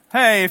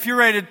Hey, if you're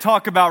ready to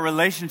talk about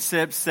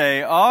relationships,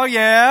 say, oh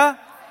yeah.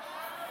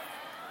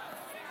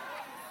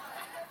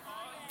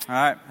 All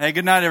right. Hey,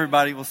 good night,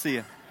 everybody. We'll see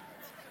you.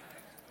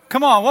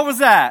 Come on, what was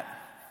that?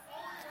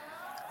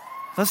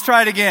 Let's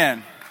try it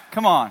again.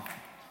 Come on.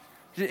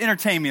 Just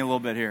entertain me a little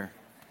bit here.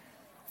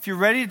 If you're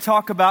ready to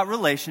talk about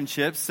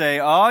relationships, say,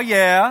 oh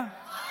yeah.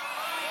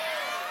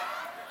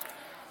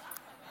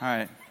 All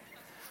right.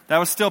 That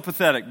was still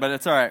pathetic, but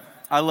it's all right.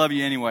 I love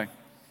you anyway.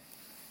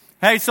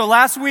 Hey, so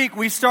last week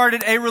we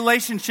started a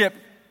relationship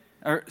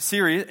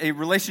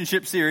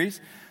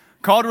series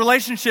called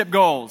Relationship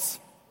Goals.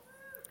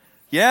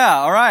 Yeah,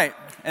 all right.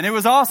 And it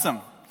was awesome.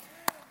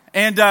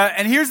 And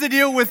here's the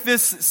deal with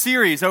this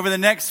series over the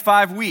next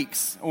 5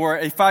 weeks, or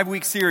a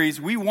 5-week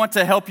series. We want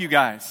to help you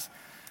guys.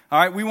 All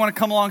right, we want to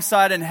come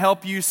alongside and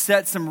help you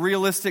set some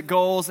realistic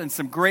goals and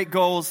some great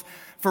goals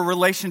for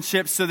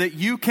relationships so that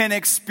you can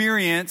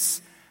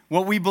experience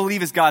what we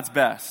believe is God's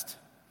best.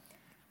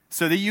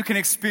 So that you can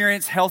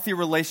experience healthy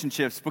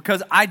relationships.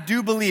 Because I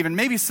do believe, and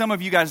maybe some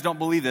of you guys don't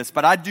believe this,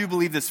 but I do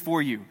believe this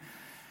for you,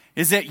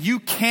 is that you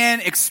can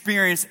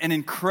experience an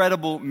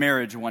incredible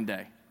marriage one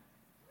day.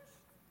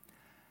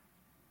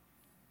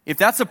 If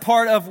that's a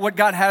part of what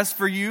God has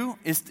for you,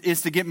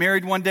 is to get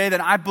married one day,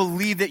 then I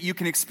believe that you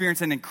can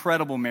experience an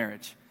incredible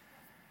marriage.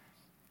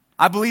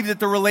 I believe that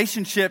the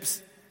relationships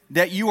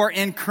that you are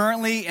in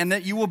currently and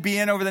that you will be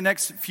in over the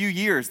next few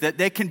years, that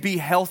they can be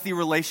healthy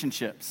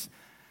relationships.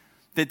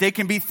 That they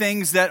can be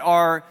things that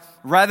are,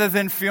 rather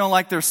than feeling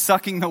like they're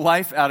sucking the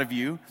life out of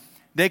you,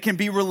 they can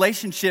be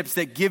relationships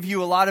that give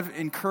you a lot of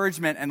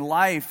encouragement and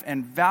life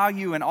and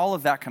value and all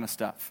of that kind of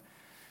stuff.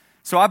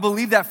 So I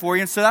believe that for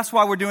you, and so that's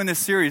why we're doing this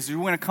series. We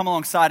want to come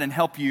alongside and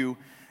help you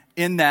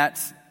in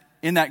that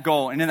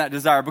goal and in that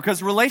desire,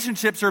 because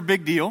relationships are a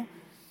big deal.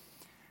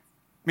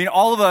 I mean,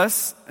 all of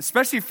us,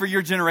 especially for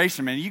your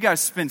generation, man, you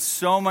guys spend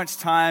so much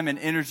time and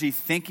energy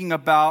thinking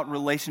about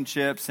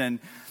relationships and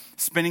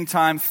spending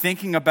time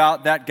thinking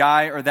about that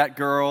guy or that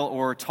girl,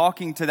 or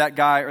talking to that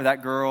guy or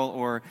that girl,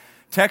 or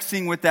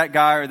texting with that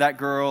guy or that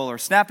girl, or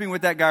snapping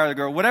with that guy or the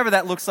girl, whatever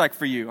that looks like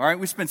for you, all right?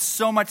 We spend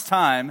so much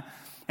time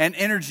and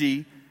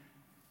energy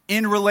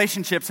in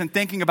relationships and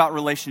thinking about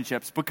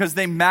relationships because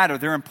they matter,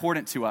 they're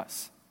important to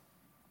us.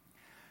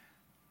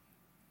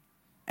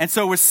 And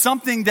so with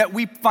something that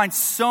we find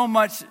so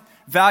much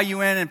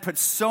value in and put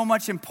so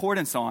much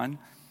importance on,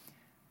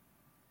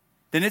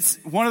 then it's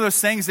one of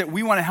those things that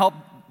we want to help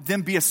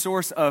them be a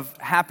source of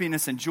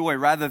happiness and joy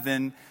rather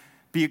than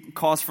be a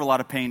cause for a lot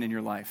of pain in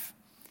your life.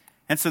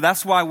 And so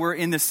that's why we're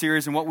in this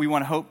series and what we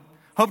want to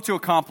hope to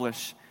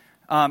accomplish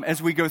as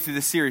we go through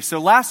this series. So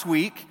last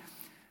week,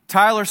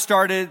 Tyler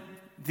started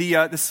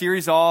the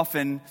series off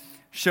and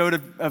showed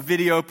a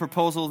video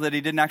proposal that he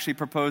didn't actually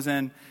propose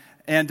in,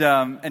 and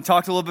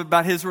talked a little bit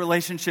about his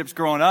relationships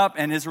growing up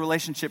and his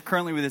relationship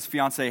currently with his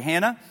fiancée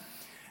Hannah,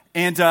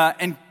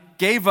 and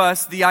gave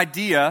us the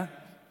idea,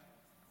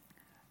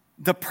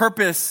 the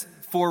purpose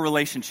for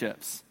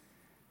relationships,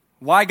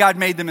 why God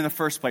made them in the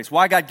first place,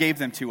 why God gave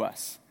them to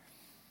us.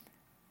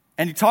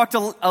 And he talked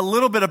a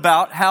little bit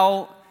about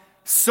how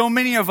so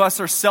many of us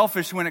are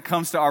selfish when it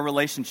comes to our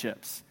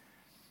relationships.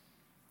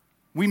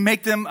 We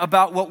make them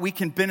about what we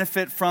can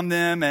benefit from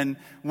them and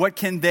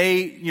what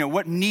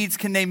needs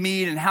can they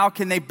meet and how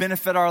can they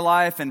benefit our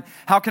life and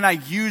how can I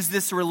use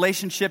this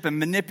relationship and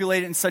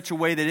manipulate it in such a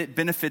way that it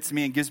benefits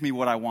me and gives me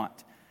what I want.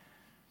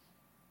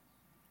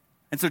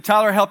 And so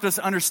Tyler helped us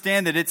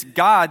understand that it's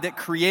God that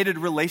created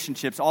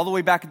relationships all the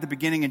way back at the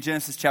beginning in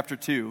Genesis chapter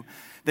 2.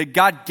 That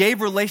God gave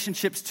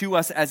relationships to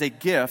us as a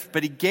gift,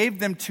 but he gave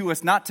them to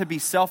us not to be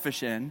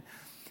selfish in,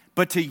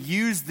 but to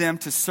use them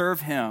to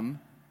serve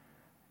him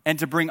and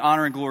to bring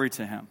honor and glory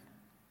to him.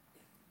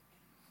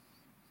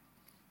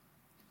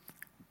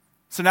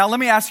 So now let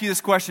me ask you this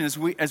question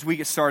as we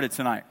get started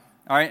tonight.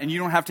 All right, and you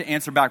don't have to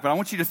answer back, but I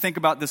want you to think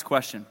about this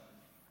question.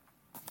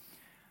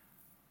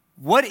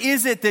 What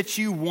is it that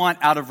you want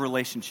out of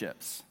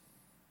relationships?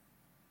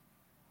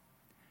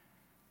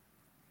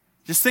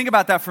 Just think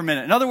about that for a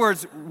minute. In other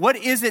words, what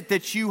is it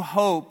that you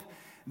hope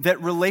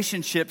that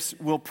relationships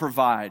will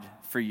provide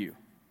for you?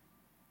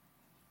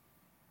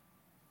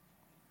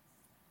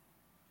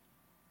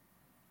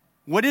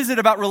 What is it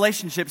about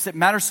relationships that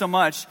matters so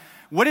much?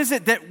 What is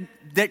it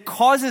that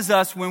causes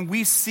us when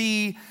we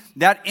see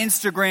that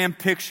Instagram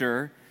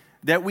picture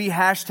that we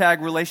hashtag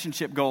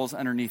relationship goals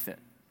underneath it?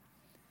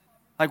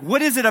 Like,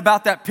 what is it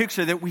about that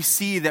picture that we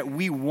see that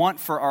we want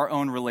for our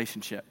own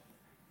relationship?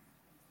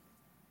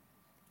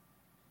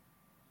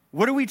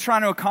 What are we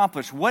trying to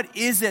accomplish? What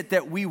is it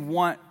that we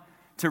want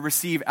to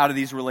receive out of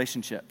these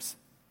relationships?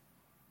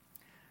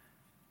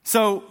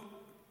 So,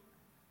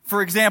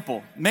 for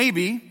example,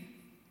 maybe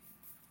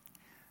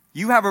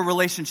you have a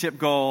relationship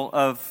goal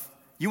of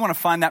you want to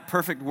find that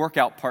perfect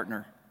workout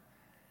partner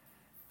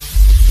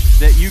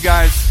that you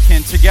guys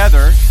can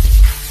together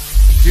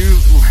do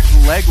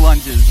leg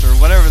lunges or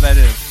whatever that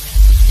is.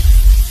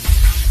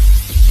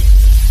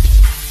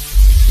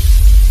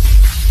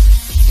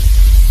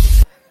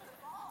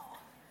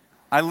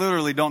 I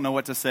literally don't know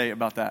what to say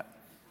about that.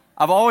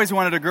 I've always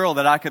wanted a girl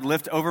that I could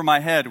lift over my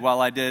head while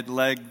I did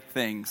leg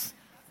things,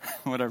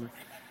 whatever.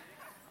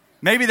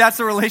 Maybe that's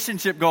a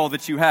relationship goal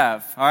that you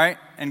have, all right?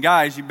 And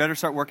guys, you better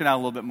start working out a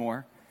little bit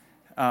more,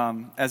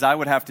 as I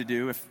would have to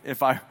do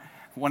if I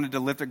wanted to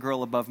lift a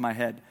girl above my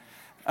head.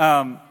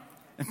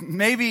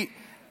 Maybe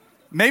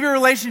a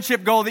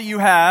relationship goal that you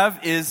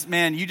have is,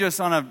 man, you just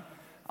on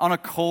a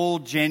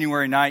cold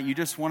January night, you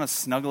just want to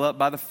snuggle up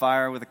by the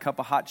fire with a cup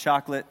of hot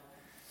chocolate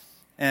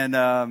and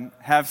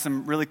have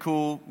some really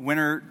cool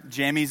winter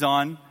jammies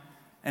on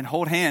and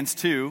hold hands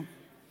too.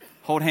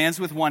 Hold hands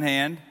with one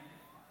hand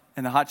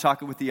and the hot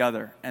chocolate with the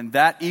other. And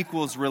that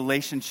equals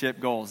relationship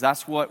goals.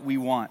 That's what we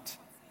want.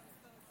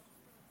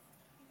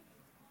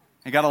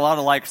 I got a lot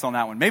of likes on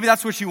that one. Maybe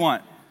that's what you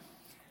want.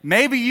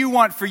 Maybe you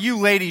want, for you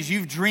ladies,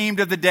 you've dreamed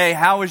of the day,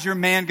 how is your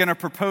man going to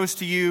propose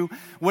to you?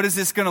 What is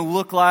this going to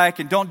look like?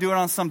 And don't do it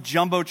on some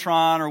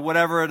jumbotron or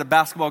whatever at a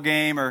basketball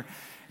game or,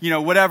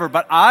 whatever.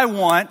 But I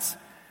want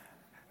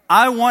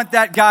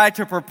that guy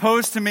to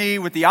propose to me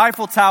with the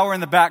Eiffel Tower in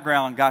the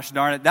background. Gosh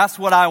darn it, that's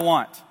what I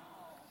want.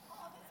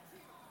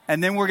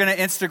 And then we're going to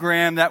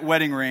Instagram that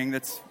wedding ring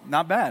that's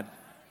not bad.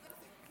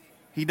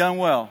 He done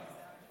well.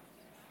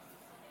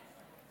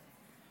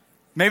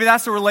 Maybe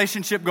that's a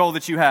relationship goal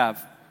that you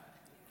have.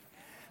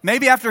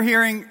 Maybe after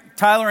hearing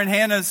Tyler and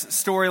Hannah's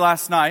story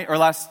last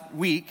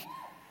week,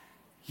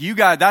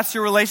 that's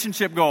your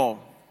relationship goal.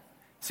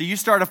 So you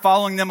started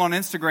following them on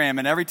Instagram,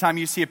 and every time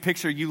you see a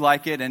picture, you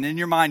like it, and in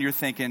your mind, you're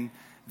thinking,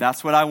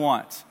 that's what I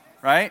want,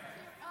 right?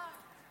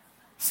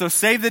 So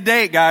save the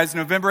date, guys.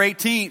 November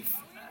 18th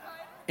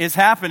is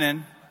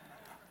happening.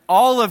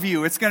 All of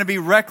you, it's going to be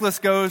Reckless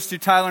Goes to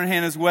Tyler and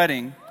Hannah's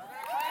wedding.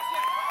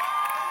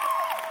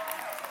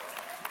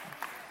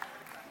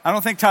 I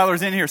don't think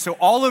Tyler's in here, so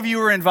all of you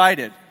are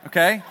invited,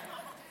 okay?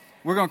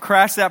 We're going to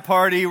crash that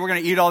party. We're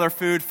going to eat all their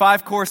food.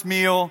 5-course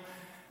meal.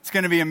 It's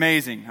going to be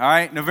amazing, all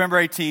right?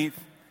 November 18th.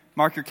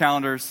 Mark your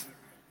calendars.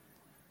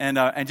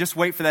 And just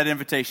wait for that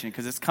invitation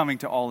because it's coming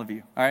to all of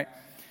you, all right?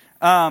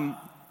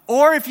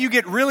 Or if you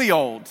get really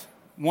old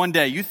one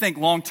day, you think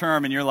long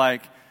term and you're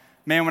like,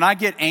 man, when I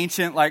get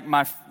ancient like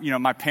my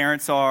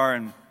parents are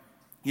and,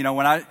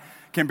 when I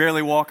can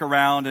barely walk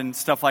around and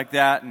stuff like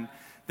that, and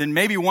then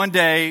maybe one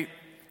day,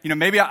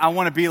 maybe I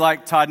want to be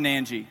like Todd and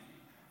Angie.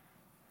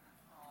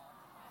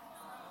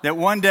 That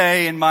one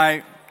day in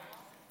my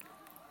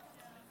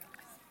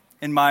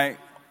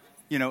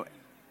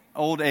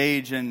old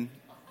age and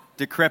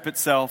decrepit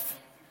self,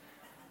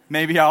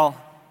 maybe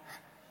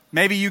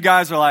you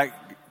guys are like,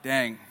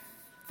 dang,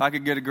 if I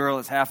could get a girl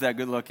that's half that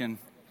good looking,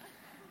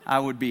 I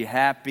would be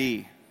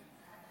happy.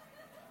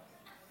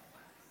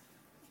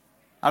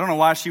 I don't know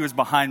why she was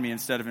behind me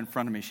instead of in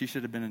front of me. She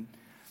should have been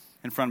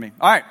in front of me.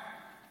 All right.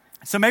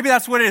 So maybe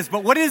that's what it is.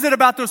 But what is it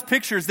about those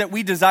pictures that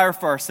we desire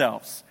for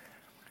ourselves?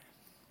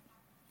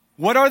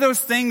 What are those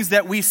things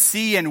that we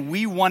see and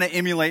we want to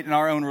emulate in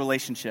our own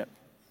relationship?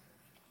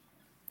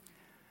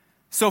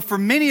 So for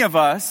many of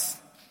us,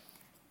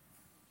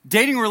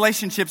 dating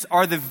relationships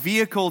are the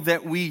vehicle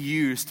that we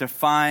use to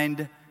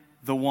find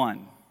the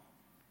one.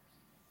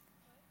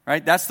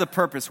 Right? That's the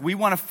purpose. We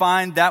want to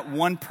find that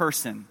one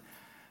person.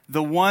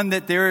 The one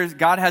that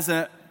God has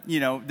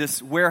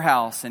this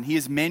warehouse and He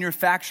is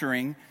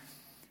manufacturing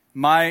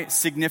my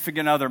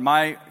significant other,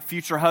 my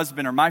future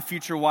husband or my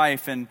future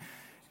wife,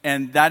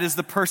 and that is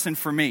the person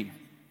for me.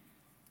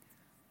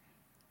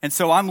 And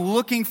so I'm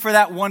looking for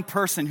that one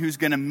person who's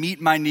going to meet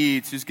my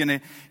needs, who's going to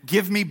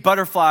give me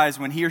butterflies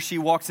when he or she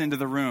walks into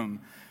the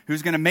room,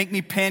 who's going to make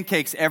me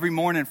pancakes every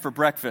morning for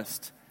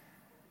breakfast.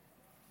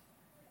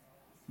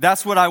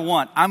 That's what I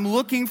want. I'm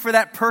looking for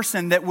that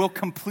person that will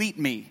complete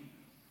me.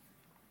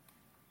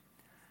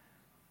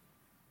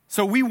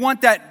 So we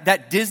want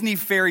that Disney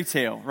fairy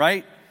tale,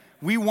 right?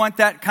 We want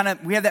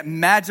we have that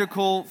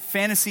magical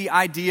fantasy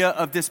idea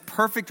of this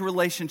perfect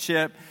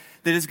relationship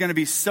that is going to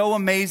be so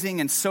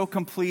amazing and so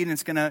complete,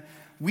 and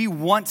we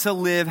want to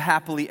live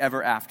happily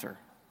ever after.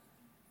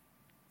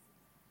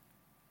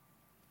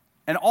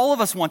 And all of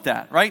us want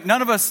that, right?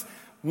 None of us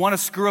want to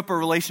screw up a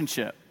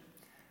relationship.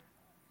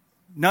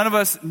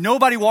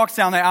 Nobody walks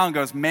down the aisle and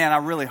goes, man, I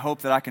really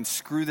hope that I can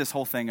screw this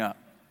whole thing up.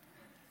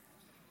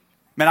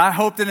 Man, I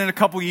hope that in a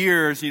couple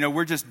years,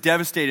 we're just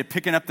devastated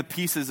picking up the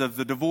pieces of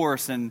the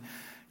divorce and,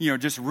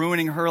 just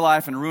ruining her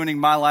life and ruining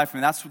my life.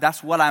 And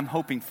that's what I'm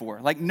hoping for.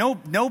 Like,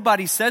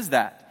 nobody says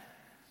that.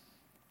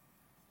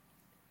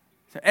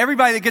 So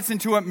everybody that gets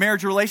into a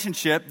marriage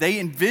relationship, they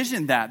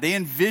envision that. They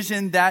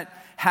envision that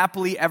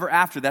happily ever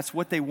after. That's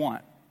what they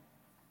want.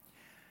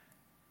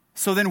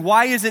 So then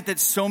why is it that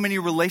so many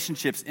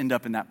relationships end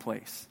up in that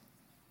place?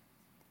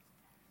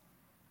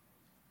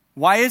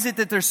 Why is it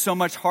that there's so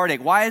much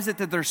heartache? Why is it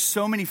that there's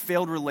so many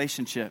failed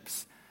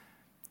relationships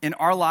in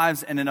our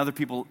lives and in other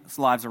people's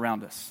lives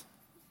around us?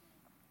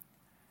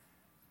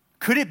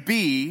 Could it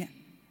be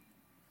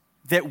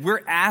that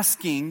we're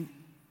asking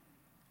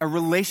a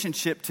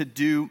relationship to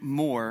do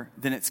more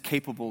than it's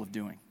capable of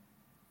doing?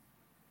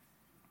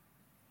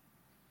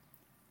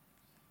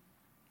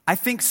 I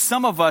think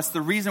some of us,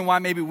 the reason why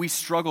maybe we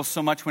struggle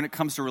so much when it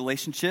comes to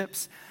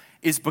relationships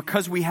is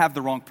because we have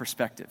the wrong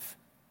perspective.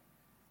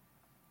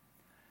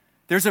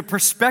 There's a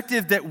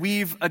perspective that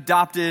we've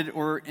adopted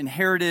or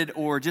inherited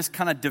or just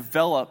kind of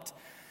developed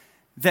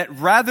that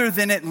rather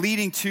than it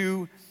leading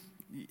to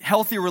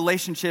healthy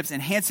relationships,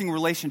 enhancing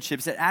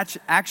relationships, it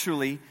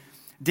actually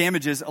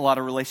damages a lot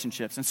of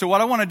relationships. And so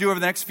what I want to do over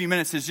the next few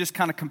minutes is just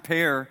kind of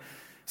compare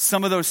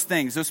some of those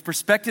things, those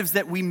perspectives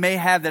that we may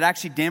have that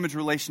actually damage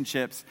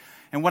relationships,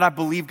 and what I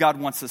believe God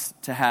wants us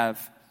to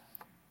have.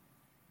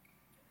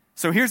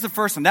 So here's the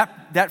first one.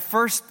 That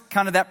first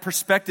kind of that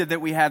perspective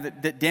that we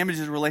have that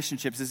damages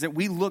relationships is that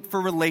we look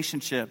for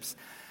relationships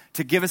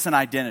to give us an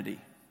identity.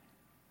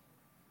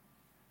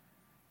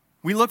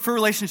 We look for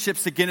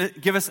relationships to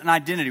give us an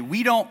identity.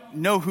 We don't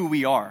know who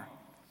we are.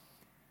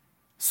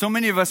 So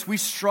many of us, we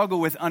struggle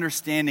with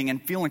understanding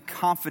and feeling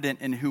confident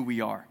in who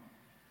we are.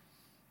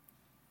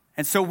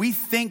 And so we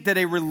think that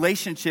a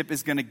relationship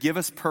is going to give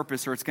us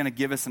purpose or it's going to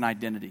give us an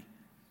identity.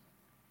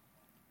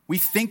 We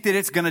think that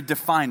it's going to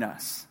define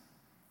us.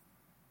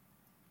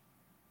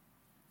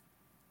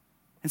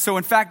 And so,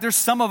 in fact, there's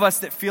some of us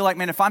that feel like,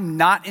 man, if I'm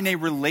not in a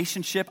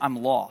relationship,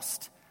 I'm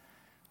lost.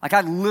 Like,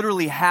 I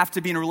literally have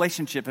to be in a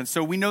relationship. And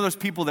so we know those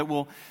people that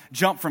will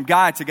jump from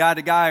guy to guy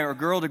to guy or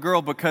girl to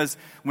girl because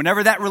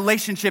whenever that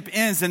relationship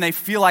ends, then they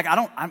feel like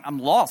I'm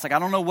lost. Like, I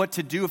don't know what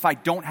to do if I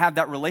don't have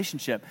that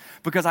relationship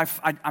because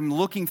I'm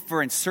looking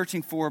for and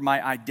searching for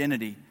my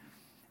identity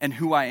and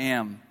who I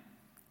am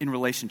in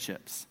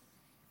relationships.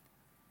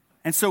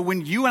 And so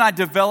when you and I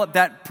develop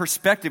that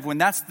perspective, when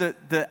that's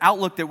the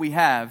outlook that we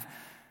have,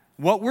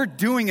 what we're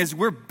doing is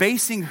we're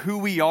basing who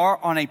we are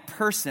on a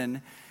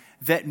person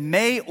that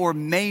may or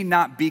may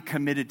not be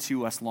committed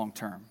to us long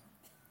term.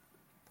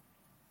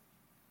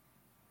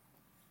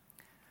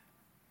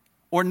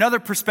 Or another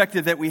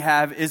perspective that we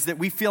have is that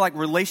we feel like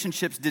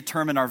relationships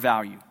determine our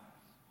value.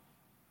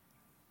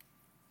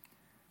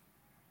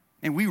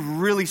 And we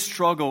really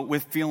struggle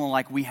with feeling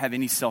like we have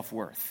any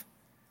self-worth.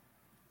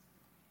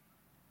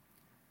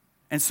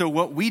 And so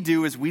what we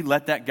do is we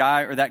let that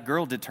guy or that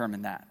girl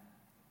determine that.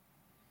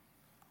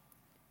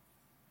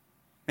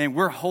 And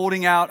we're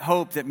holding out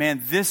hope that,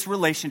 man, this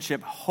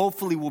relationship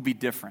hopefully will be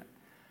different.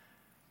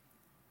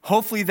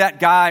 Hopefully that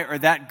guy or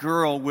that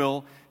girl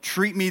will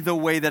treat me the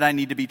way that I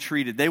need to be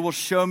treated. They will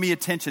show me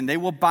attention. They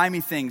will buy me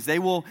things. They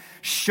will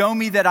show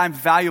me that I'm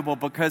valuable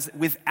because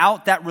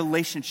without that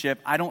relationship,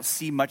 I don't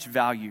see much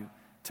value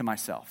to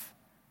myself.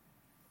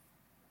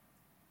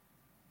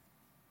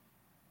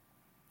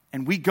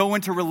 And we go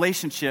into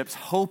relationships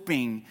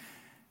hoping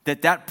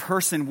that that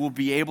person will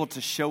be able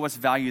to show us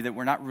value that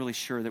we're not really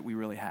sure that we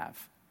really have.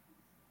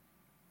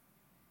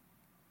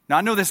 Now,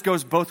 I know this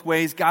goes both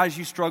ways. Guys,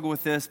 you struggle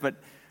with this,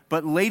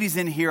 but ladies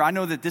in here, I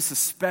know that this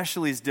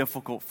especially is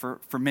difficult for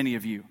many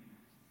of you.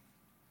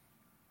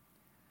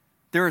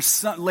 There are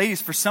some,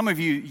 ladies, for some of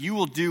you, you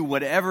will do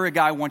whatever a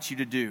guy wants you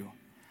to do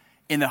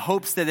in the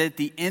hopes that at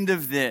the end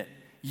of it,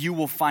 you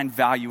will find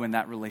value in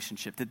that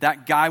relationship,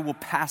 that guy will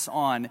pass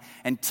on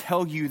and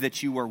tell you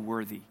that you are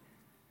worthy.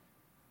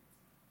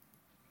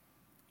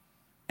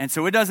 And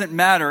so it doesn't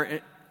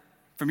matter,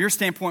 from your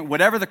standpoint,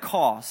 whatever the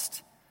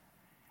cost,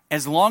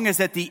 as long as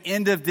at the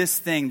end of this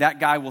thing, that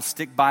guy will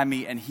stick by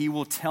me and he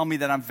will tell me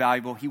that I'm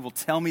valuable. He will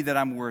tell me that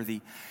I'm worthy.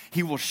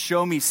 He will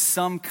show me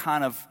some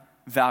kind of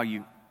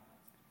value.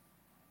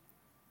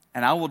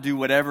 And I will do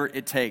whatever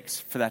it takes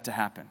for that to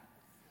happen.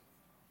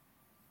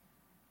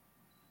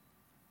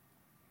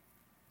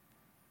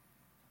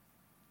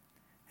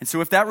 And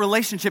so if that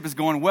relationship is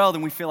going well,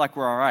 then we feel like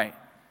we're all right.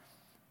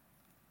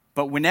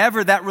 But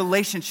whenever that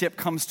relationship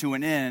comes to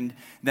an end,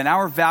 then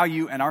our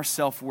value and our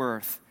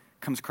self-worth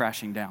comes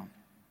crashing down.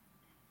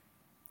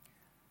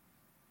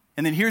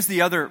 And then here's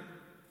the other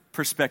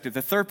perspective.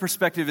 The third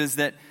perspective is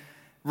that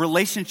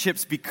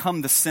relationships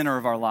become the center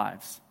of our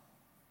lives.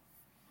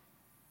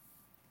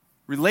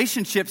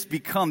 Relationships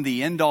become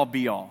the end-all,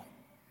 be-all.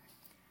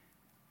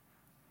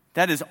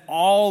 That is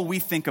all we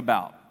think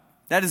about.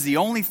 That is the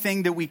only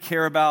thing that we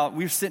care about.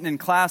 We're sitting in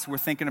class, we're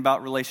thinking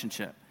about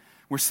relationship.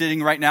 We're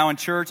sitting right now in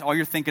church, all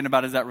you're thinking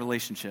about is that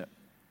relationship.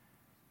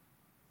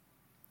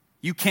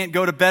 You can't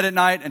go to bed at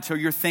night until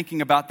you're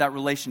thinking about that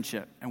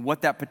relationship and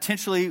what that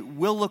potentially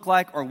will look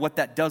like or what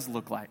that does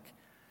look like.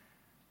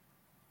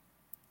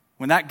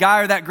 When that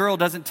guy or that girl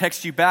doesn't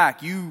text you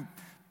back, you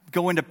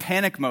go into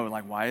panic mode,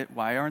 like,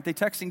 why aren't they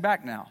texting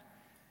back now?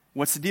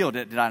 What's the deal?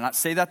 Did I not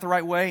say that the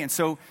right way? And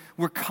so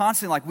we're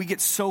constantly, like, we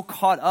get so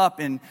caught up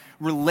in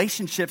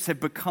relationships have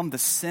become the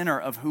center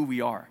of who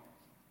we are.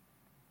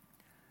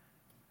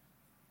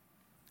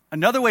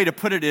 Another way to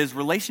put it is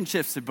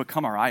relationships have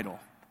become our idol.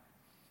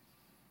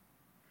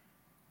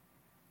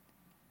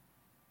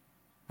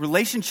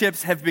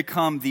 Relationships have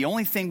become the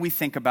only thing we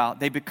think about.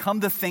 They become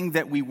the thing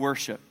that we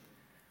worship.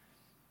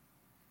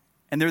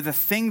 And they're the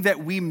thing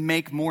that we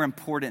make more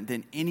important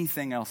than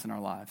anything else in our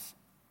lives.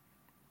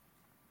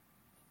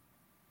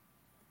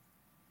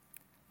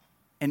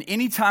 And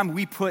anytime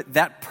we put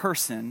that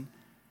person,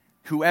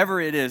 whoever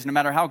it is, no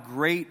matter how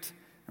great,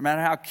 no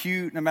matter how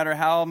cute, no matter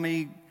how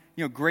many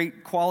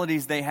great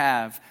qualities they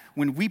have,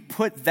 when we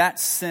put that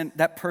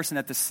person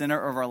at the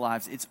center of our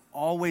lives, it's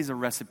always a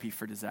recipe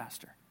for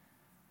disaster.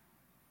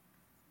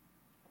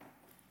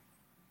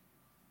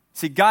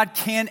 See, God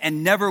can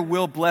and never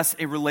will bless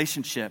a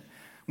relationship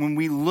when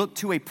we look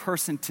to a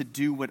person to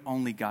do what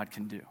only God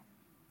can do.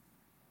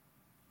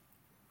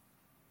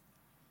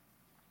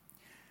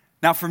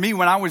 Now, for me,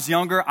 when I was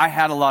younger, I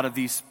had a lot of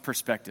these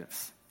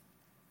perspectives.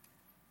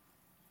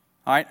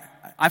 All right?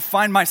 I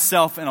find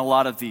myself in a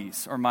lot of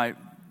these, or my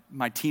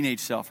teenage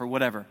self, or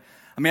whatever.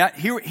 I mean,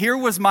 here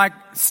was my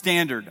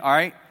standard, all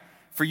right?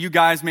 For you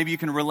guys, maybe you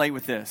can relate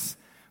with this.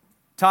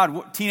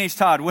 Teenage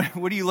Todd, what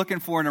are you looking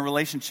for in a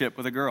relationship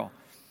with a girl?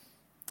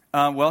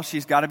 Well,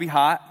 she's got to be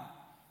hot.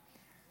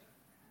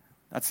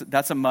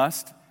 That's a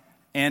must.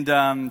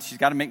 And she's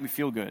got to make me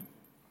feel good.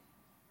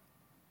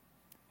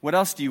 What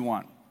else do you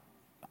want?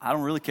 I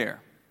don't really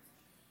care.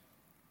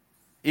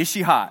 Is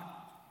she hot?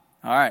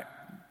 All right.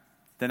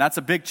 Then that's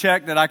a big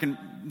check that I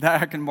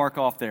can mark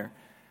off there.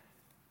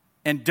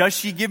 And does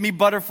she give me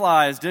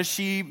butterflies? Does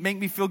she make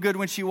me feel good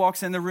when she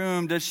walks in the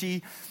room? Does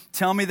she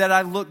tell me that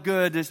I look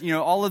good? Does,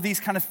 all of these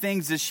kind of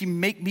things. Does she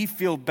make me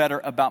feel better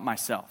about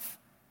myself?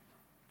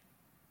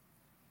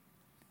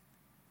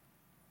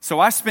 So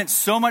I spent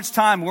so much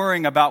time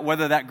worrying about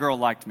whether that girl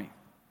liked me.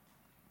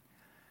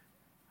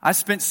 I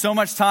spent so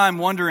much time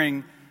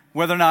wondering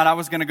whether or not I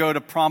was going to go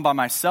to prom by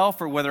myself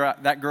or whether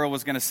that girl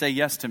was going to say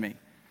yes to me.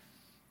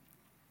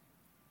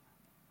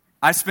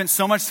 I spent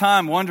so much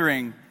time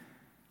wondering,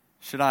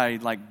 should I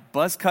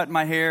buzz cut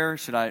my hair?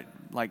 Should I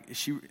is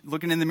she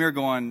looking in the mirror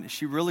going, is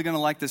she really going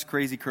to like this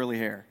crazy curly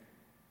hair?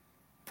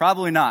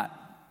 Probably not.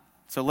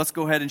 So let's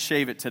go ahead and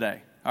shave it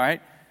today, all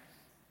right?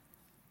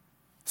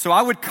 So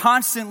I would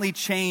constantly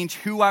change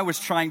who I was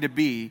trying to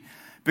be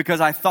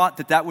because I thought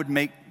that would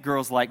make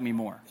girls like me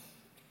more.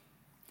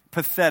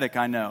 Pathetic,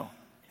 I know.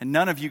 And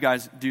none of you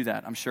guys do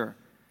that, I'm sure.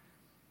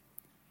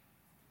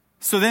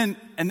 So then,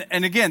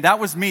 and again, that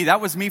was me.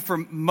 That was me for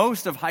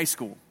most of high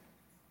school.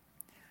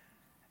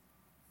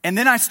 And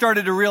then I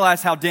started to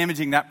realize how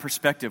damaging that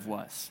perspective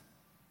was.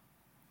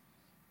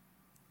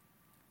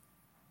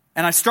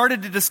 And I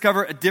started to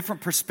discover a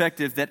different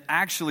perspective that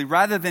actually,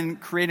 rather than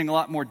creating a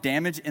lot more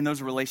damage in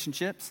those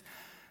relationships,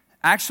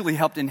 actually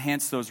helped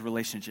enhance those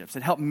relationships.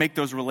 It helped make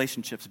those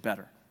relationships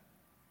better.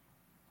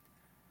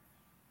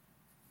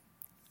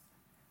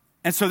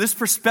 And so this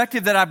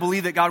perspective that I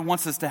believe that God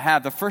wants us to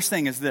have, the first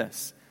thing is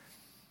this,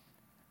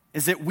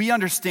 is that we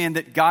understand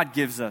that God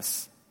gives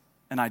us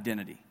an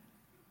identity.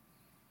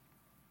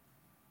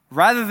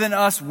 Rather than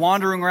us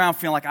wandering around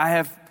feeling like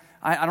I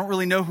don't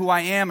really know who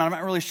I am, I'm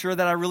not really sure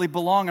that I really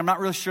belong, I'm not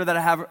really sure that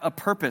I have a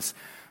purpose,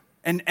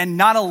 and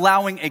not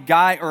allowing a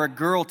guy or a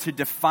girl to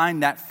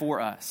define that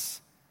for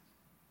us.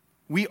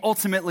 We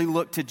ultimately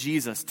look to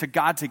Jesus, to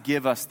God, to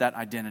give us that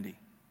identity.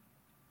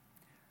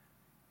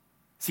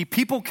 See,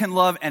 people can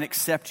love and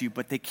accept you,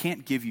 but they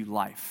can't give you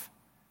life.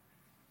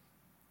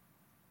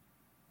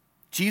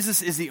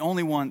 Jesus is the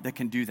only one that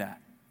can do that.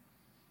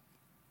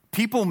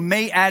 People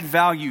may add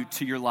value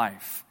to your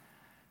life,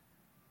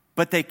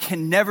 but they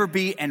can never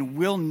be and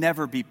will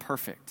never be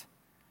perfect.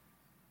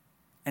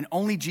 And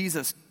only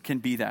Jesus can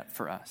be that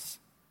for us.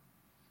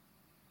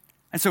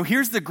 And so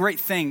here's the great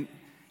thing.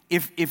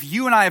 If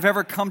you and I have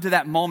ever come to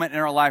that moment in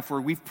our life where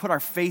we've put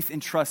our faith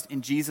and trust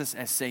in Jesus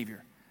as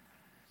Savior,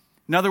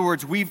 in other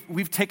words,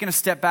 we've taken a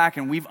step back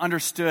and we've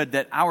understood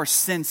that our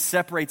sin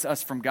separates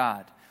us from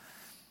God.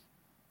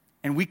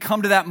 And we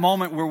come to that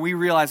moment where we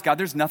realize, God,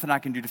 there's nothing I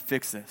can do to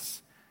fix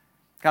this.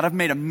 God, I've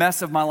made a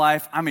mess of my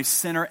life. I'm a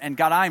sinner. And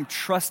God, I am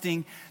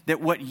trusting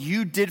that what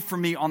you did for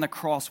me on the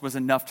cross was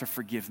enough to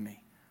forgive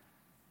me,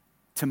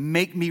 to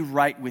make me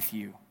right with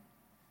you.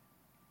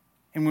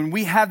 And when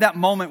we have that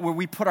moment where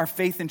we put our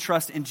faith and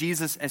trust in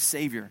Jesus as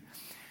Savior,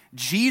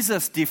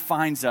 Jesus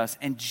defines us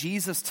and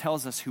Jesus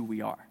tells us who we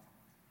are.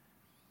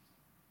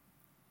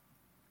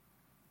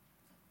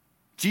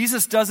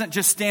 Jesus doesn't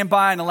just stand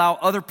by and allow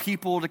other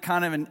people to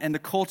kind of, and the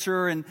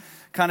culture and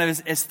kind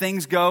of as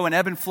things go and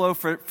ebb and flow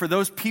for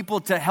those people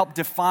to help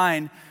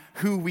define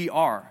who we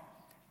are.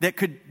 That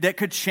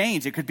could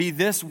change. It could be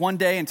this one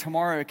day and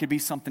tomorrow it could be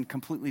something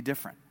completely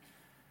different.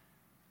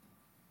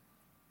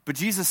 But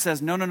Jesus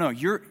says, no,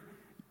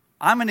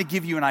 I'm going to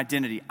give you an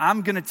identity.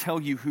 I'm going to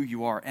tell you who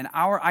you are. And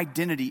our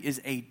identity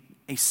is a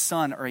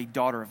son or a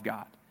daughter of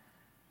God.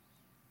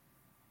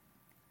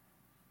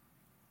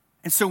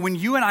 And so when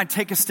you and I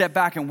take a step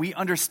back and we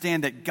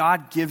understand that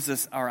God gives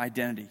us our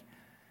identity,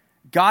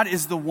 God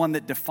is the one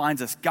that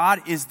defines us,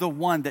 God is the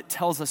one that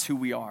tells us who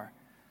we are,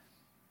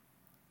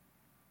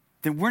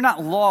 then we're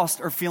not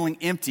lost or feeling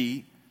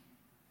empty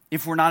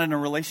if we're not in a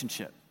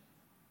relationship.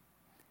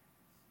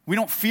 We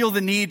don't feel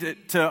the need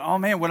to oh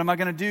man, what am I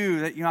going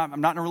to do?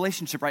 I'm not in a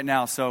relationship right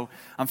now, so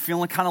I'm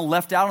feeling kind of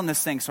left out on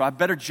this thing, so I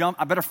better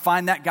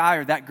find that guy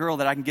or that girl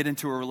that I can get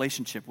into a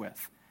relationship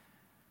with.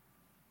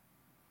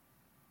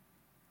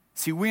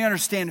 See, we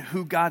understand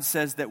who God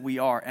says that we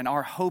are, and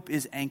our hope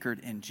is anchored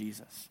in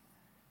Jesus.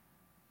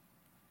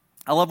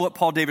 I love what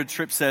Paul David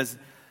Tripp says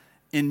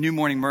in New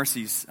Morning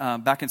Mercies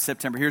back in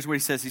September. Here's what he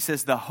says. He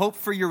says, the hope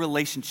for your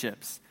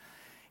relationships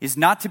is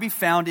not to be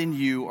found in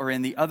you or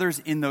in the others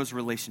in those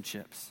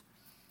relationships.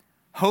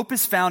 Hope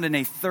is found in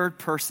a third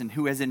person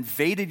who has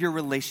invaded your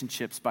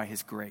relationships by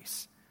his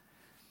grace.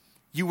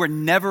 You are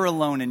never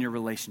alone in your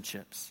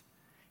relationships.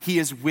 He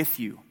is with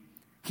you.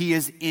 He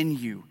is in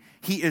you.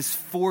 He is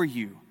for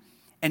you.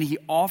 And he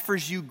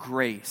offers you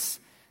grace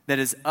that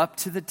is up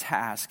to the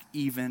task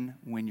even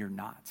when you're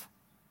not.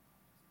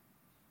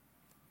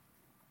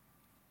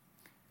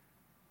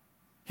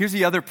 Here's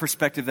the other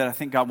perspective that I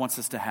think God wants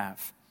us to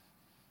have,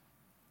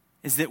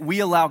 is that we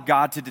allow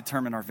God to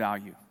determine our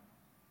value.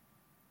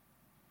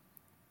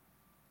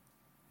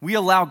 We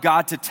allow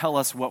God to tell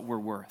us what we're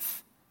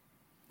worth.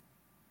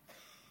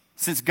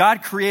 Since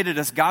God created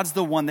us, God's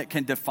the one that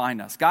can define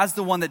us. God's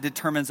the one that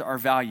determines our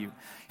value.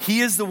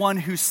 He is the one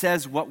who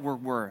says what we're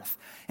worth.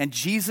 And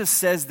Jesus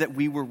says that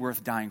we were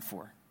worth dying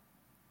for.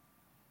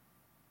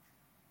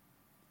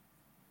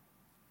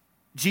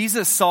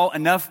 Jesus saw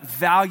enough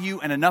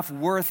value and enough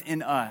worth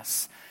in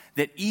us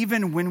that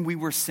even when we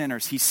were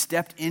sinners, he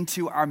stepped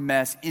into our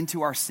mess,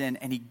 into our sin,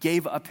 and he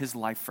gave up his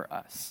life for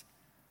us.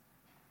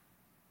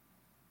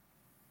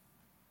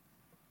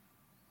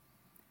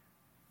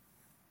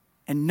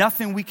 And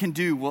nothing we can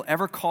do will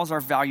ever cause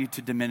our value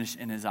to diminish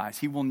in his eyes.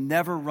 He will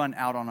never run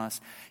out on us.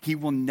 He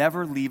will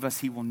never leave us.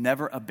 He will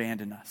never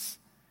abandon us.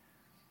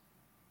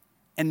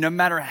 And no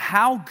matter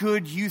how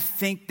good you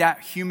think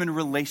that human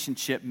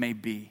relationship may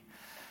be,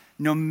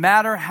 no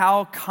matter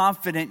how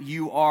confident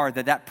you are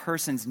that that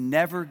person's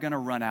never going to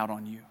run out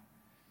on you,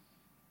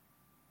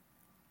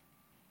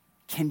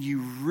 can you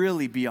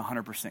really be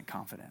 100%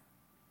 confident?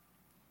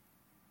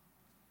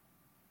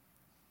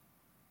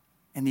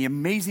 And the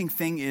amazing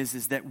thing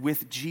is that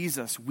with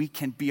Jesus, we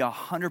can be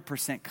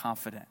 100%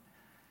 confident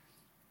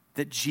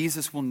that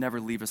Jesus will never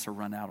leave us or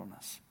run out on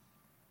us.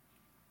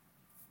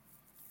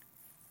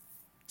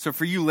 So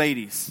for you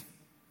ladies,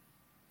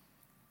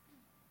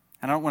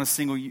 and I don't want to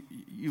single you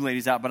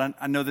ladies out, but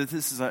I know that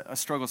this is a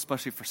struggle,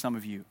 especially for some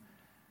of you.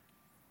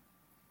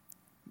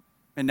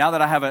 And now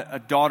that I have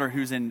a daughter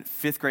who's in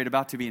 5th grade,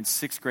 about to be in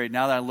 6th grade,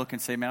 now that I look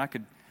and say, man,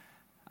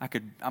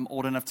 I'm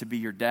old enough to be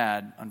your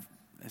dad,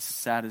 as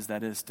sad as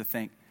that is to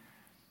think.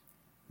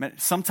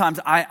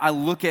 Sometimes I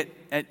look at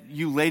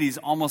you ladies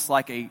almost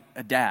like a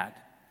dad.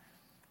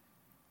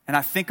 And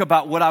I think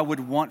about what I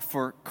would want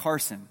for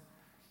Carson.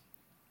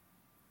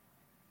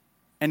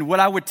 And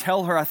what I would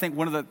tell her, I think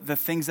one of the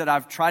things that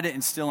I've tried to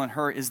instill in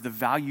her is the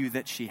value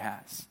that she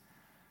has.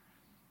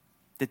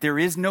 That there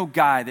is no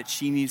guy that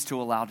she needs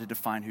to allow to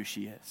define who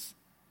she is.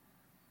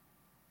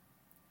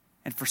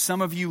 And for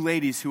some of you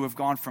ladies who have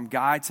gone from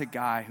guy to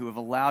guy, who have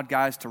allowed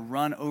guys to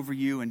run over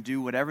you and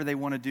do whatever they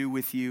want to do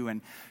with you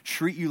and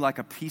treat you like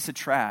a piece of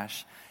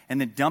trash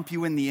and then dump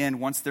you in the end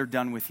once they're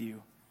done with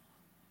you,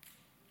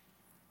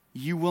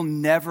 you will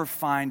never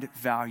find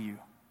value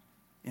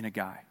in a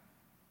guy.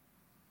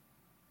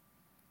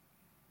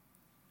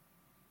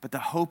 But the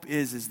hope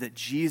is that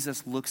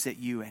Jesus looks at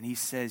you and he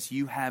says,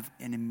 you have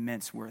an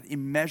immense worth,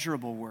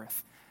 immeasurable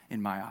worth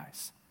in my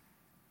eyes.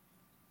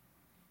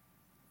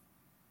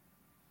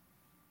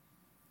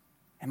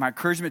 And my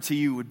encouragement to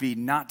you would be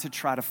not to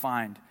try to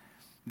find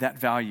that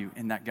value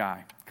in that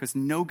guy, because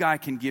no guy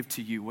can give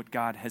to you what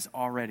God has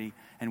already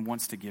and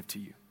wants to give to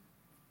you.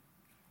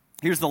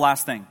 Here's the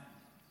last thing,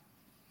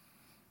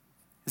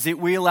 is that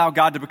we allow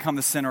God to become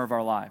the center of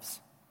our lives.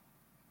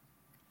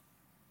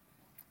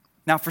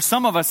 Now, for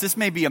some of us, this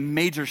may be a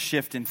major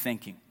shift in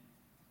thinking.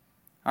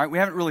 All right, we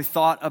haven't really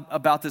thought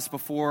about this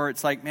before.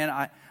 It's like, man,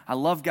 I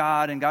love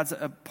God and God's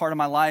a part of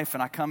my life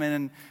and I come in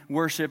and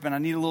worship and I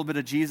need a little bit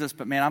of Jesus,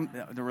 but man,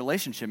 the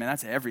relationship, man,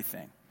 that's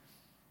everything.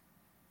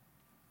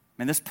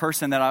 Man, this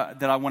person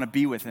that I want to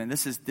be with, and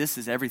this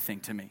is everything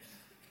to me.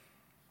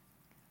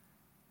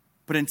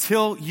 But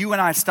until you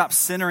and I stop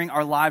centering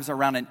our lives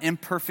around an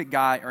imperfect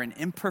guy or an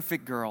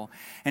imperfect girl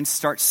and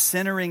start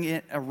centering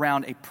it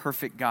around a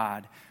perfect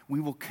God, we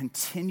will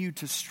continue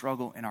to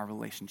struggle in our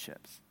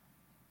relationships.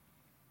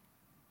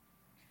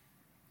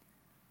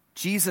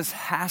 Jesus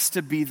has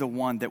to be the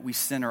one that we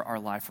center our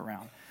life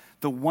around,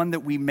 the one that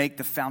we make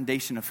the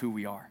foundation of who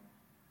we are.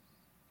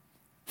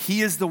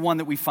 He is the one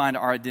that we find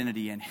our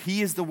identity in.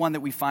 He is the one that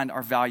we find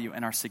our value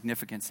and our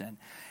significance in.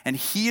 And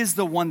he is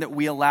the one that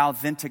we allow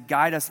then to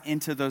guide us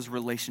into those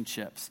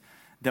relationships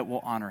that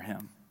will honor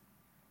him.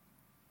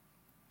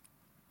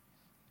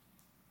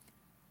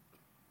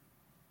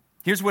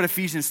 Here's what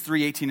Ephesians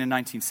 3:18 and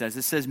 19 says.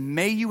 It says,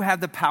 may you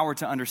have the power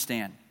to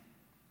understand,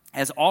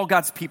 as all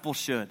God's people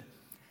should,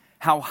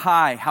 how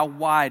high, how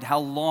wide, how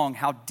long,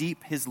 how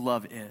deep his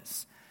love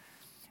is.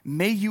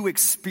 May you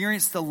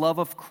experience the love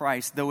of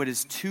Christ, though it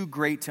is too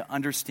great to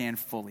understand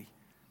fully.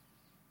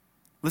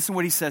 Listen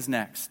what he says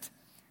next.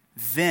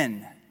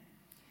 Then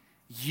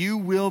you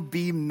will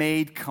be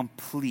made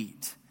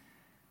complete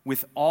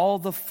with all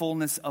the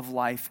fullness of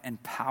life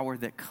and power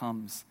that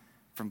comes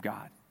from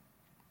God.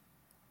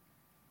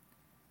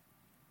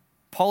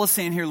 Paul is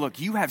saying here, look,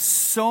 you have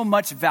so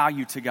much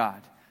value to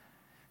God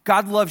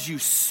God loves you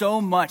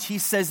so much. He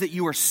says that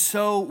you are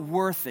so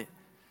worth it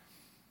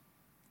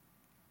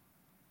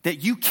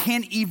that you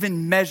can't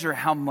even measure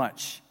how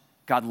much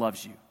God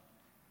loves you.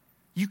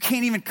 You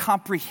can't even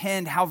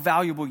comprehend how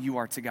valuable you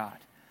are to God.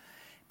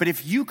 But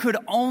if you could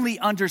only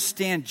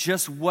understand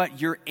just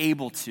what you're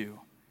able to,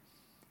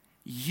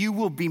 you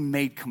will be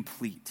made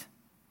complete.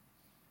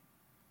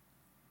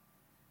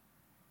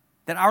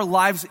 That our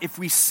lives, if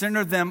we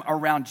center them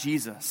around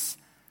Jesus,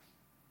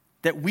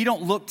 that we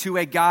don't look to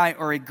a guy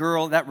or a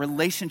girl, that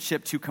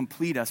relationship to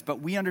complete us, but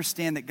we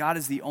understand that God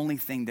is the only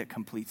thing that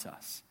completes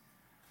us.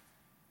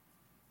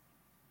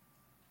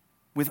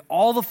 With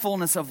all the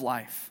fullness of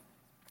life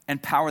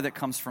and power that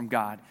comes from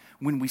God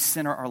when we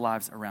center our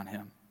lives around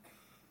Him.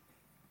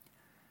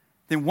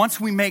 Then once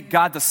we make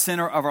God the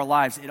center of our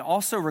lives, it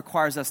also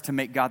requires us to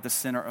make God the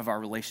center of our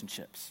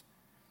relationships.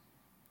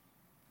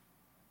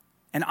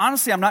 And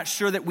honestly, I'm not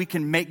sure that we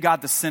can make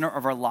God the center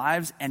of our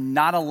lives and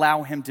not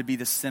allow Him to be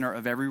the center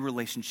of every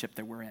relationship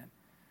that we're in.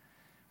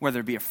 Whether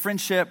it be a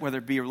friendship, whether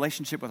it be a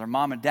relationship with our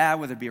mom and dad,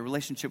 whether it be a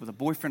relationship with a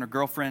boyfriend or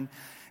girlfriend,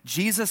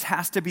 Jesus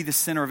has to be the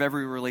center of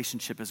every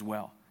relationship as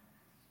well.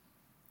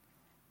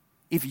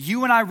 If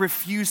you and I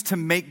refuse to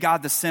make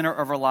God the center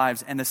of our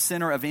lives and the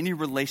center of any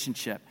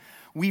relationship,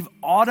 we've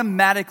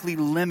automatically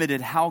limited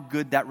how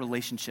good that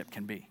relationship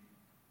can be.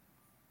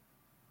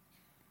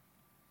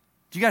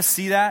 Do you guys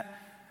see that?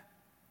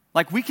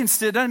 Like we can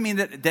still, it doesn't mean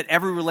that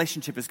every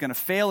relationship is going to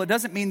fail. It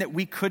doesn't mean that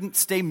we couldn't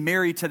stay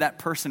married to that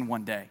person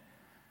one day.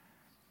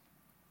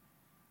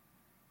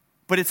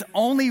 But it's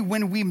only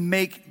when we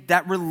make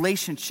that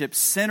relationship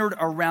centered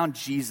around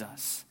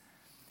Jesus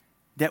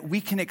that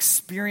we can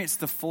experience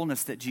the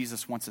fullness that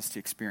Jesus wants us to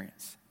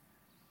experience.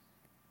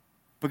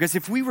 Because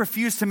if we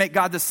refuse to make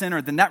God the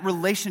center, then that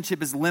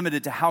relationship is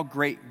limited to how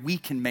great we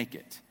can make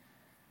it.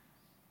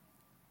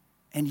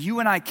 And you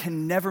and I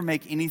can never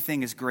make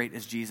anything as great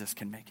as Jesus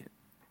can make it.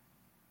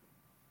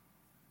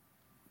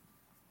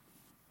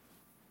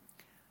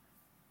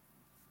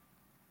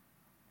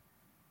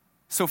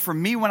 So for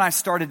me, when I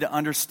started to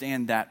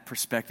understand that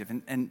perspective,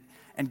 and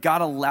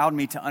God allowed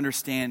me to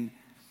understand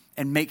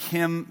and make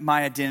Him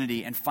my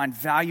identity and find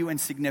value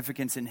and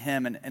significance in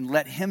Him and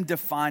let Him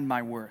define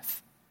my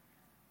worth,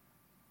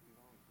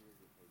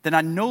 then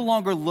I no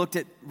longer looked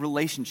at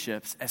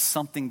relationships as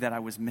something that I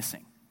was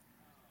missing.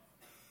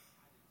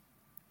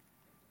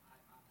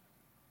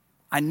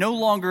 I no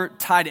longer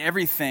tied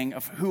everything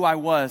of who I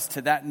was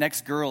to that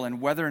next girl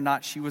and whether or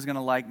not she was going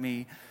to like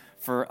me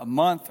for a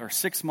month or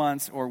 6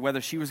 months, or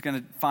whether she was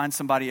going to find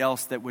somebody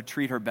else that would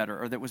treat her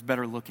better or that was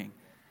better looking.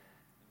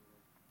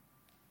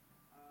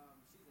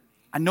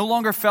 I no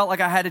longer felt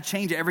like I had to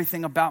change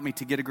everything about me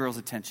to get a girl's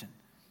attention.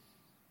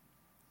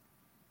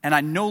 And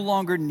I no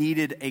longer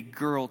needed a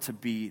girl to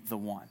be the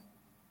one.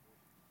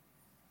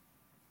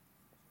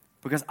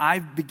 Because I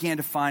began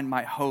to find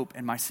my hope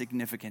and my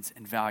significance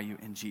and value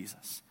in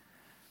Jesus.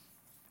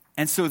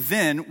 And so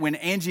then, when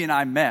Angie and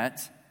I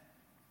met,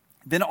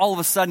 then all of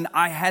a sudden,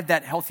 I had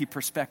that healthy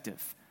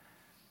perspective.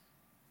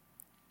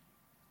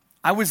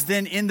 I was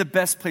then in the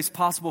best place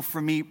possible for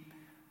me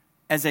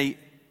as a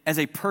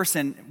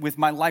person with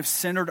my life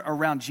centered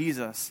around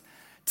Jesus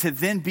to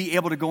then be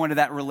able to go into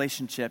that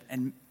relationship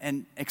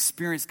and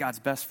experience God's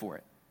best for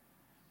it.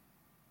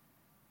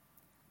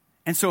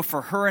 And so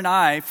for her and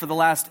I, for the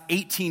last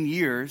 18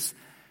 years,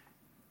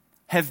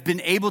 have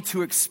been able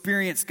to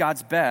experience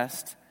God's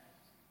best,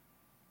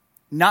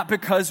 not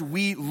because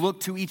we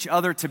look to each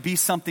other to be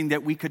something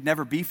that we could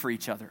never be for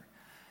each other,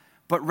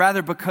 but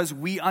rather because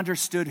we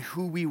understood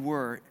who we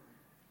were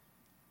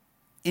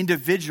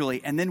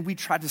individually, and then we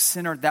tried to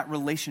center that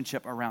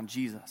relationship around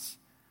Jesus.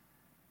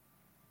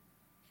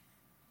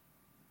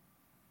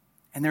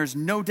 And there's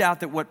no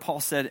doubt that what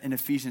Paul said in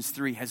Ephesians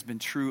 3 has been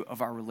true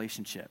of our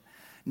relationship.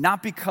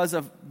 Not because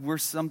of we're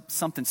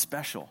something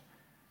special,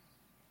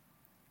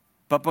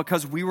 but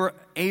because we were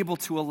able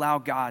to allow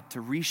God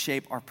to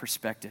reshape our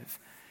perspective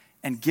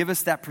and give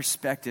us that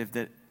perspective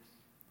that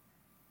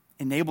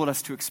enabled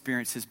us to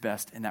experience His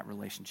best in that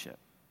relationship.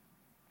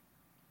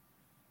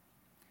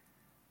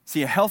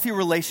 See, a healthy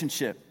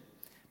relationship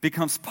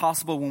becomes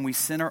possible when we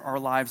center our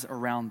lives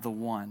around the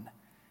one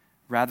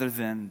rather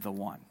than the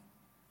one.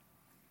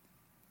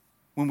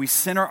 When we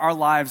center our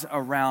lives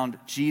around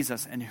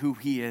Jesus and who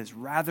He is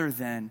rather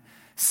than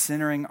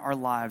centering our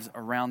lives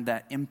around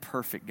that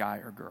imperfect guy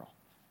or girl.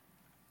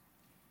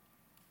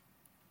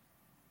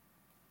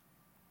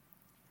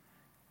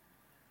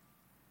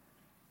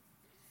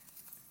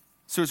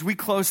 So as we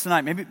close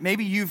tonight,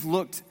 maybe you've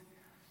looked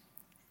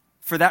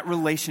for that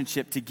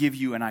relationship to give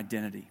you an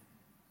identity.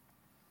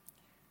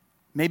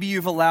 Maybe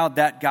you've allowed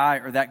that guy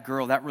or that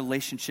girl, that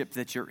relationship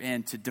that you're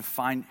in, to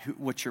define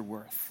what you're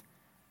worth,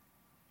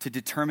 to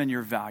determine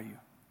your value.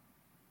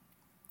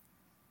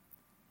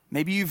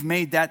 Maybe you've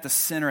made that the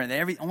center and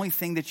the only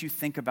thing that you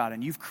think about,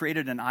 and you've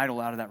created an idol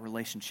out of that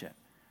relationship.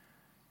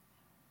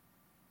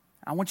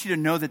 I want you to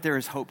know that there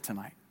is hope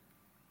tonight.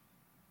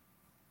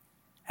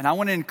 And I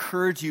want to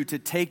encourage you to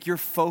take your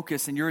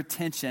focus and your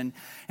attention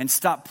and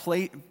stop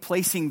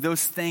placing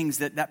those things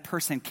that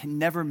person can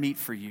never meet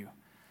for you.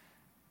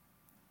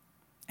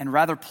 And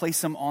rather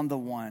place them on the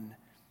one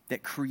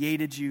that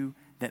created you,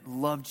 that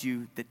loved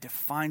you, that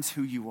defines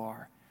who you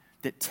are,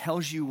 that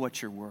tells you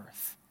what you're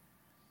worth,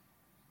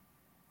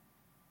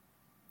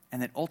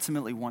 and that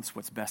ultimately wants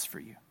what's best for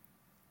you.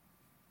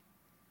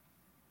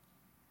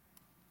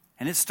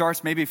 And it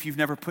starts, maybe if you've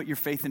never put your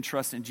faith and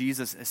trust in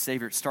Jesus as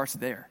Savior, it starts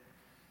there.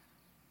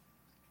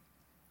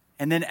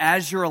 And then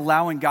as you're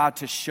allowing God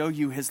to show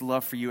you his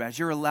love for you, as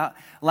you're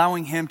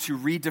allowing him to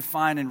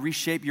redefine and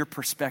reshape your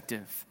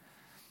perspective,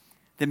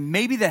 then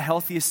maybe the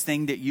healthiest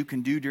thing that you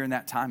can do during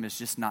that time is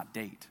just not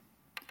date.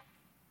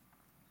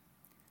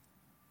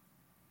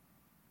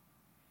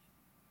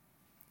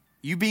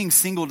 You being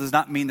single does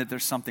not mean that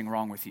there's something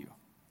wrong with you.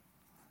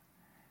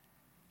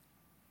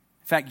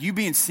 In fact, you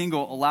being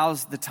single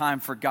allows the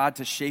time for God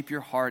to shape your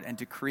heart and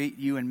to create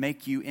you and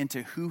make you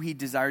into who he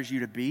desires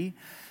you to be,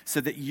 so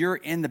that you're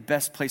in the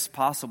best place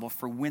possible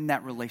for when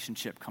that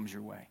relationship comes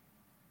your way.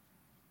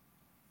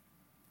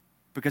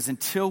 Because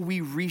until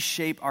we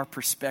reshape our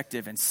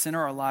perspective and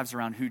center our lives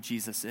around who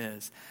Jesus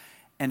is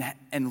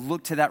and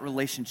look to that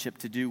relationship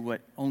to do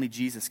what only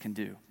Jesus can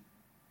do,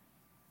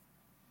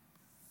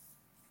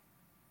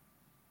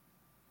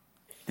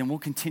 then we'll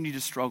continue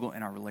to struggle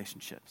in our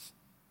relationships.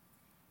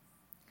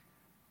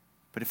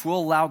 But if we'll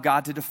allow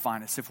God to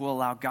define us, if we'll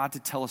allow God to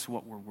tell us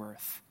what we're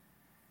worth,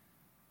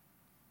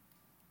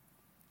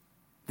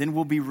 then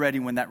we'll be ready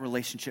when that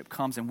relationship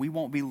comes, and we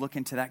won't be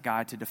looking to that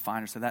guy to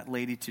define us or that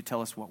lady to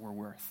tell us what we're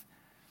worth,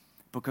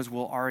 because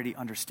we'll already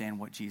understand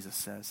what Jesus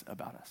says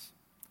about us.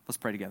 Let's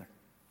pray together.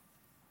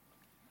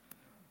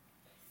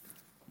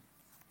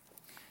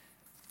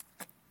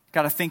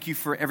 God, I thank you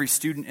for every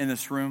student in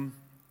this room.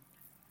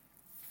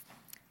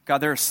 God,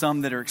 there are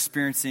some that are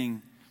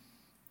experiencing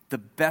the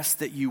best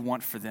that you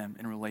want for them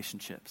in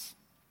relationships.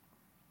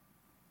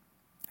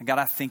 And God,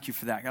 I thank you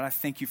for that. God, I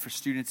thank you for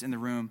students in the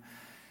room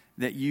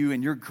that you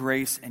and your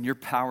grace and your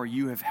power,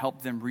 you have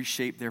helped them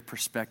reshape their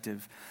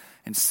perspective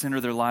and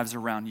center their lives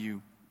around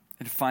you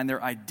and find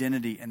their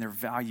identity and their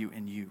value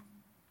in you.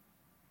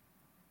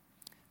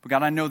 But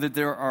God, I know that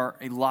there are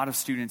a lot of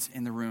students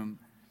in the room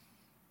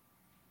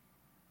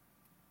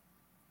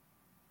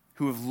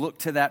who have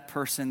looked to that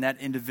person, that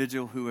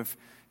individual, who have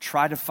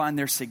tried to find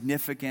their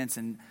significance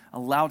and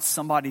allowed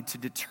somebody to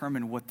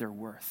determine what they're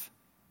worth.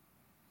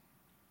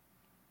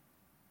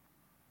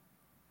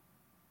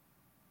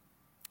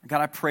 God,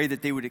 I pray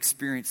that they would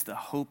experience the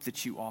hope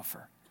that you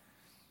offer.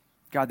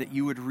 God, that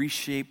you would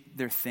reshape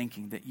their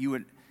thinking, that you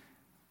would,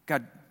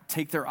 God,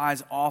 take their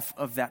eyes off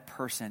of that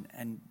person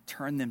and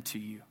turn them to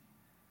you.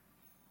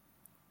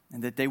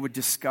 And that they would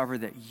discover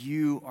that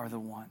you are the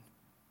one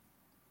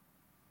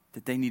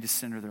that they need to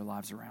center their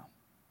lives around.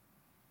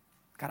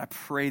 God, I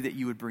pray that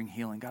you would bring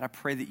healing. God, I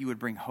pray that you would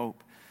bring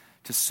hope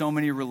to so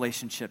many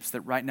relationships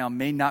that right now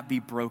may not be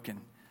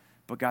broken,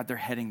 but God, they're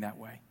heading that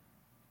way.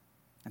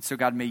 And so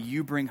God, may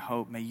you bring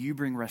hope, may you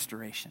bring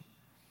restoration.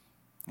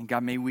 And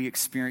God, may we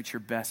experience your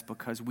best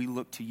because we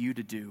look to you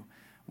to do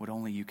what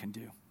only you can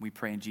do. We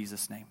pray in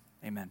Jesus' name,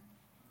 amen.